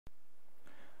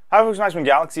Hi folks, Max from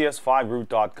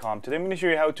GalaxyS5Root.com. Today I'm going to show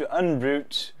you how to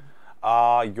unroot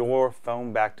your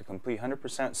phone back to complete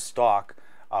 100% stock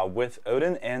with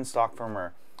ODIN and stock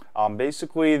firmware.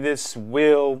 Basically this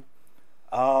will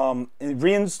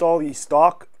reinstall the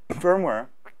stock firmware,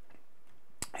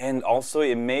 and also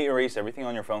it may erase everything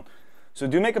on your phone. So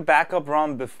do make a backup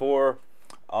ROM before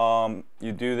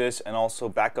you do this, and also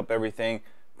back up everything,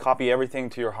 copy everything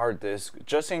to your hard disk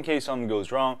just in case something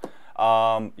goes wrong.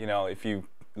 You know, if you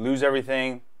lose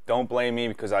everything, don't blame me,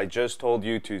 because I just told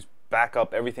you to back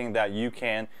up everything that you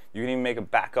can. You can even make a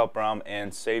backup ROM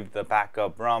and save the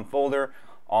backup ROM folder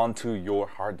onto your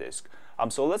hard disk.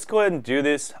 So let's go ahead and do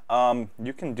this.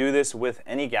 You can do this with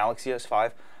any Galaxy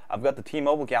S5. I've got the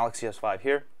T-Mobile Galaxy S5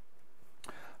 here.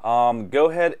 Go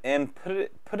ahead and put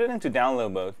it into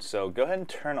download mode. So go ahead and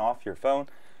turn off your phone,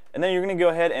 and then you're going to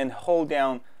go ahead and hold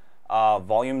down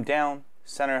volume down,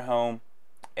 center home,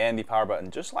 and the power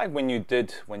button, just like when you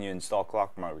install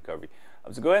Clock Remote Recovery.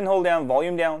 So go ahead and hold down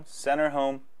volume down, center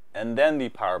home, and then the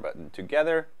power button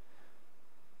together.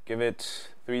 Give it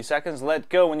 3 seconds. Let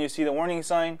go when you see the warning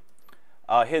sign.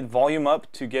 Hit volume up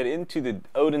to get into the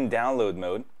ODIN download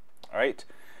mode. All right,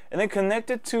 and then connect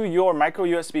it to your micro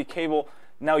USB cable.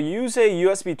 Now use a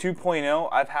USB 2.0.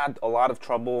 I've had a lot of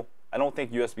trouble. I don't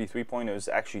think USB 3.0 is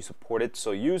actually supported.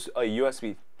 So use a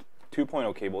USB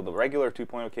 2.0 cable, the regular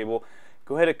 2.0 cable.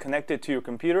 Go ahead and connect it to your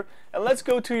computer, and let's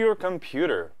go to your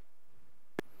computer.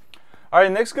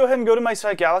 Alright, next go ahead and go to my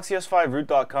site,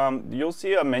 GalaxyS5Root.com. You'll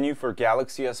see a menu for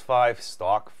Galaxy S5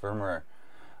 stock firmware.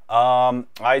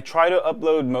 I try to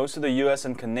upload most of the US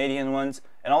and Canadian ones,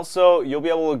 and also you'll be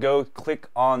able to go click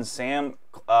on SAM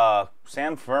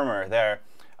firmware there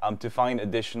to find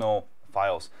additional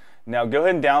files. Now go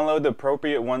ahead and download the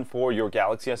appropriate one for your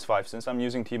Galaxy S5. Since I'm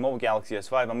using T-Mobile Galaxy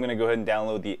S5, I'm going to go ahead and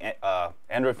download the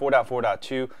Android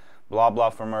 4.4.2 blah blah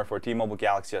firmware for T-Mobile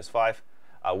Galaxy S5,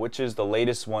 which is the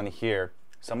latest one here.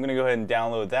 So I'm going to go ahead and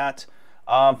download that.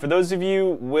 For those of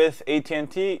you with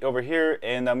AT&T over here,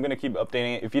 and I'm going to keep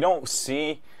updating it, if you don't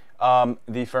see the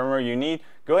firmware you need,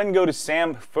 go ahead and go to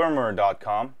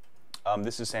samfirmware.com.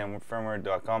 This is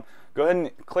samfirmware.com. Go ahead and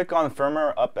click on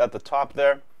firmware up at the top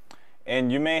there.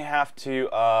 And you may have to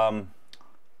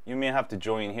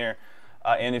join here,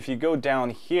 and if you go down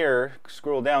here,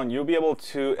 scroll down, you'll be able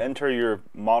to enter your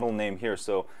model name here.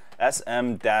 So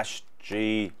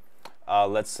SM-G,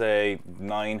 let's say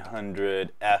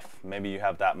 900F. Maybe you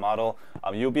have that model.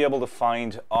 You'll be able to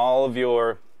find all of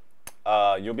your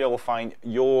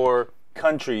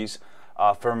country's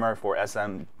firmware for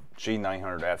SM-G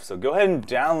 900F. So go ahead and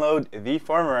download the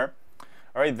firmware.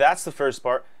 All right, that's the first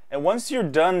part. And once you're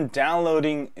done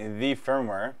downloading the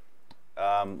firmware,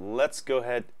 let's go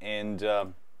ahead and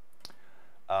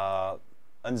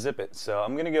unzip it. So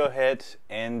I'm going to go ahead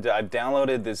and I've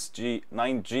downloaded this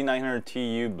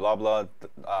G900TU blah blah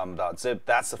 .zip.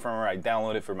 That's the firmware I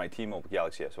downloaded for my T-Mobile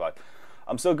Galaxy S5.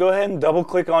 So go ahead and double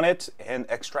click on it and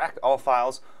extract all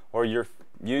files, or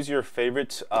use your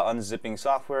favorite unzipping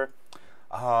software.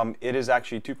 It is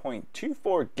actually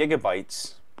 2.24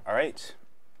 gigabytes. All right.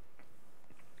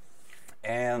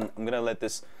 And I'm going to let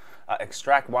this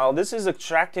extract. While this is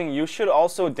extracting, you should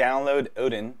also download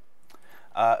ODIN.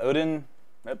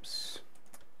 Oops.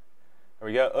 There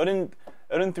we go. ODIN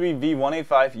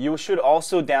 3v185. You should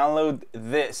also download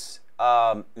this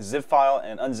zip file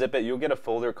and unzip it. You'll get a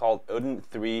folder called ODIN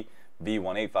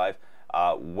 3v185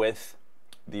 with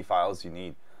the files you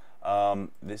need.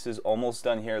 This is almost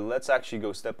done here. Let's actually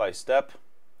go step by step.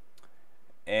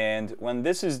 And when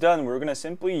this is done, we're going to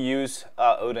simply use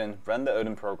ODIN, run the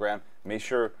ODIN program, make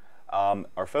sure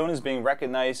our phone is being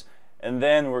recognized, and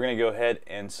then we're going to go ahead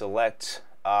and select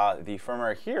the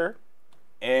firmware here,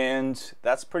 and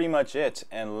that's pretty much it.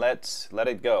 And let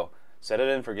it go. Set it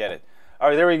and forget it. All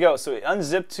right, there we go. So it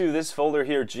unzipped to this folder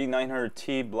here,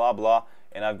 G900T blah blah,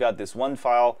 and I've got this one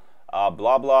file,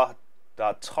 blah blah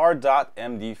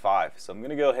 .tar.md5. So I'm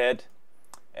going to go ahead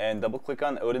and double click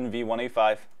on ODIN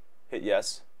v185. Hit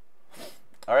yes.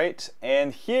 All right,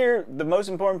 and here the most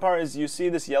important part is you see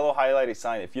this yellow highlighted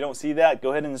sign. If you don't see that,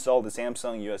 go ahead and install the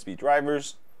Samsung USB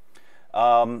drivers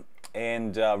and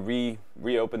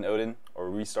reopen ODIN, or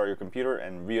restart your computer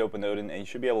and reopen ODIN, and you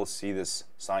should be able to see this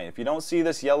sign. If you don't see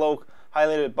this yellow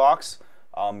highlighted box,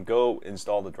 go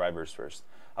install the drivers first.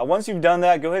 Once you've done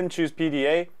that, go ahead and choose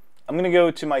PDA. I'm going to go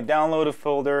to my downloaded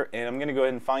folder, and I'm going to go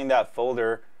ahead and find that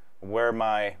folder where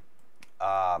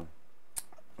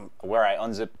I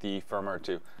unzipped the firmware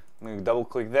to. I'm going to double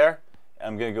click there.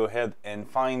 I'm going to go ahead and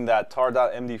find that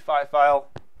tar.md5 file,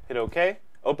 hit OK,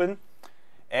 open,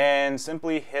 and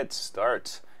simply hit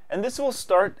start. And this will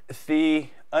start the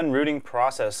unrooting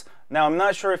process. Now I'm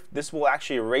not sure if this will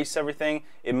actually erase everything.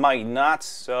 It might not,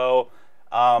 so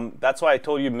that's why I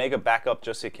told you make a backup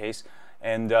just in case.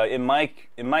 And in my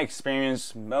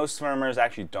experience, most firmwares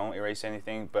actually don't erase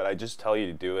anything, but I just tell you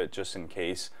to do it just in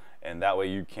case, and that way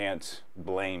you can't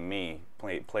blame me,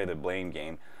 play the blame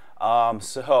game.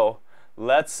 So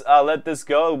let's let this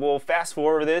go. We'll fast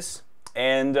forward this,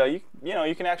 and you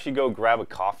can actually go grab a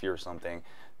coffee or something,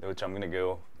 which I'm gonna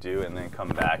go do, and then come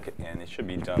back, and it should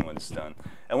be done when it's done.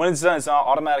 And when it's done, it's not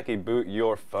automatically boot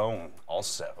your phone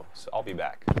also. So I'll be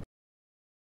back.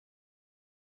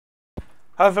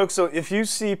 Hi folks, so if you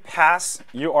see pass,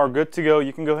 you are good to go.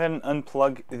 You can go ahead and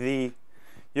unplug the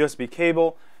USB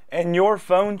cable, and your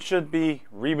phone should be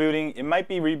rebooting. It might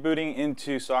be rebooting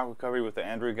into stock recovery with the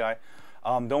Android guy.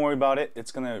 Don't worry about it.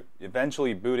 It's going to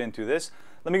eventually boot into this.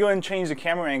 Let me go ahead and change the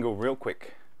camera angle real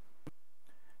quick.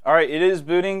 Alright, it is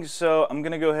booting, so I'm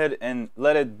going to go ahead and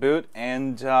let it boot,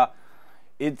 and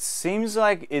it seems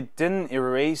like it didn't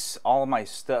erase all of my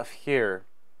stuff here.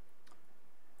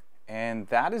 And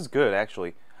that is good,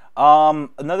 actually.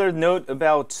 Another note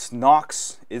about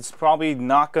Knox, it's probably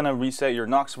not going to reset your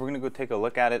Knox. We're going to go take a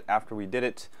look at it after we did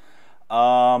it.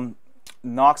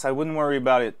 Knox, I wouldn't worry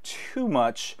about it too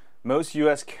much. Most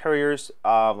US carriers,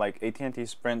 like AT&T,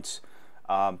 Sprint,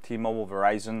 T-Mobile,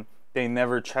 Verizon, they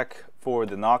never check for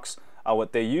the Knox.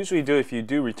 What they usually do, if you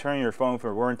do return your phone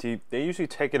for warranty, they usually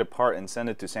take it apart and send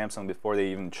it to Samsung before they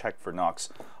even check for Knox.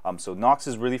 So Knox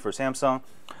is really for Samsung.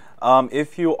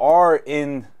 If you are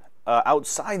in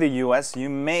outside the US, you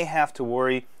may have to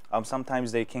worry.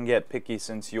 Sometimes they can get picky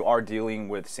since you are dealing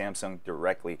with Samsung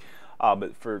directly.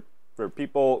 But for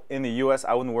people in the US,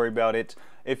 I wouldn't worry about it.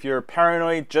 If you're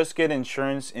paranoid, just get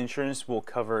insurance. Insurance will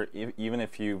cover even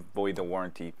if you void the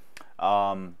warranty.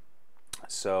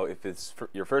 So if it's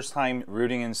your first time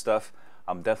rooting and stuff,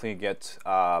 definitely get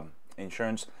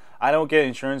insurance. I don't get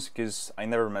insurance because I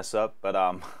never mess up, but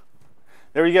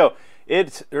there we go.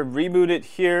 It rebooted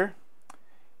here,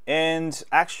 and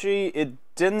actually it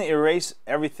didn't erase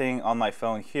everything on my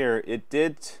phone here. It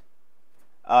did,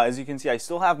 as you can see, I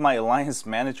still have my Alliance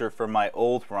Manager for my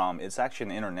old ROM. It's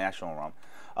actually an international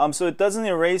ROM. So it doesn't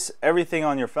erase everything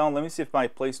on your phone. Let me see if my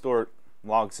Play Store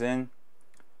logs in,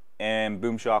 and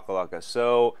boom shakalaka.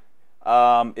 So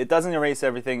it doesn't erase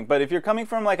everything, but if you're coming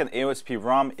from like an AOSP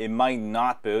ROM, it might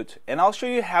not boot. And I'll show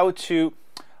you how to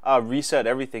reset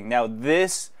everything. Now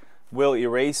this will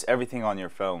erase everything on your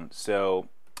phone, so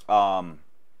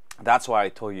that's why I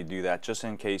told you to do that, just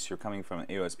in case you're coming from an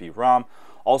AOSP ROM.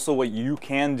 Also, what you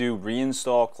can do,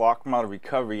 reinstall Clock Model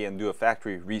Recovery and do a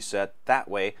factory reset that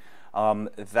way.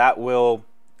 That will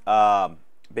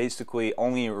basically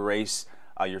only erase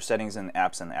your settings and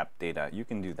apps and app data. You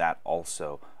can do that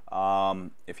also.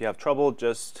 If you have trouble,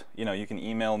 just you can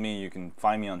email me. You can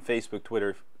find me on Facebook,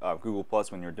 Twitter, Google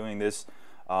Plus when you're doing this.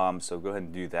 So go ahead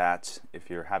and do that if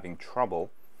you're having trouble.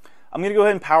 I'm going to go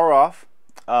ahead and power off,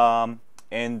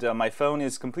 and my phone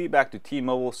is complete back to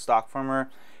T-Mobile stock firmware.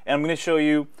 And I'm going to show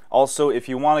you also, if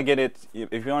you want to get it,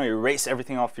 if you want to erase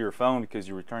everything off your phone because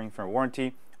you're returning for a warranty,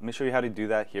 I'm going to show you how to do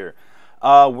that here.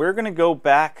 We're going to go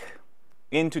back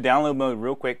into download mode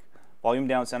real quick, volume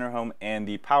down, center home, and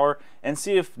the power, and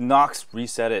see if Knox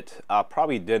reset it.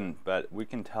 Probably didn't, but we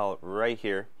can tell right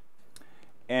here.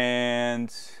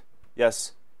 And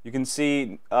yes, you can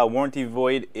see warranty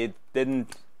void. It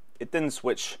didn't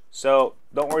switch, so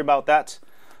don't worry about that.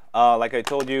 Like I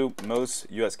told you, most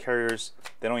US carriers,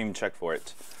 they don't even check for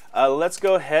it. Let's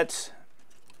go ahead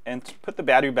and put the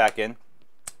battery back in,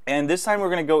 and this time we're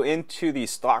going to go into the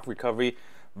stock recovery,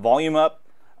 volume up,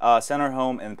 center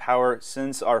home, and power.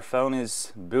 Since our phone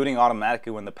is booting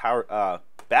automatically when the power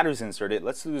battery is inserted,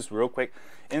 let's do this real quick.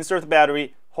 Insert the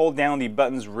battery, hold down the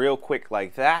buttons real quick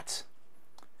like that,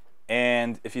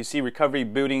 and if you see recovery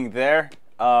booting there,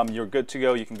 you're good to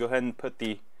go. You can go ahead and put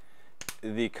the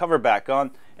cover back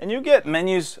on, and you get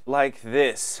menus like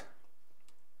this.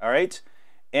 Alright,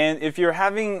 and if you're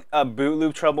having a boot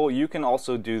loop trouble, you can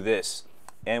also do this.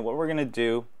 And what we're gonna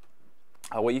do,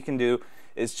 what you can do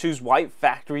is choose wipe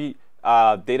factory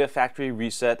data factory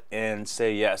reset and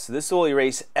say yes. This will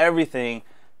erase everything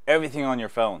on your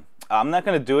phone. I'm not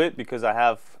going to do it because I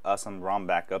have some ROM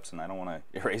backups and I don't want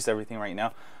to erase everything right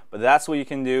now, but that's what you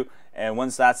can do. And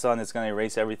once that's done, it's going to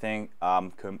erase everything,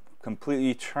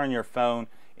 completely turn your phone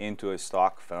into a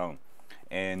stock phone.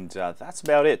 And that's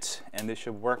about it, and this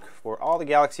should work for all the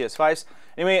Galaxy S5s.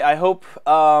 Anyway, I hope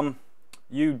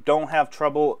you don't have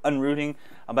trouble unrooting,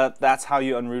 but that's how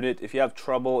you unroot it. If you have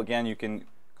trouble, again, you can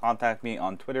contact me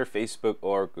on Twitter, Facebook,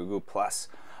 or Google+.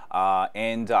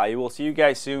 And I will see you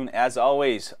guys soon. As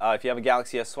always, if you have a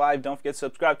Galaxy S5, don't forget to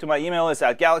subscribe to my email list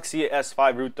at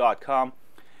galaxys5root.com,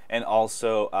 and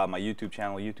also my YouTube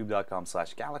channel,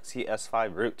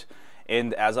 youtube.com/galaxys5root.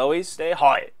 And as always, stay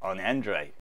high on Android.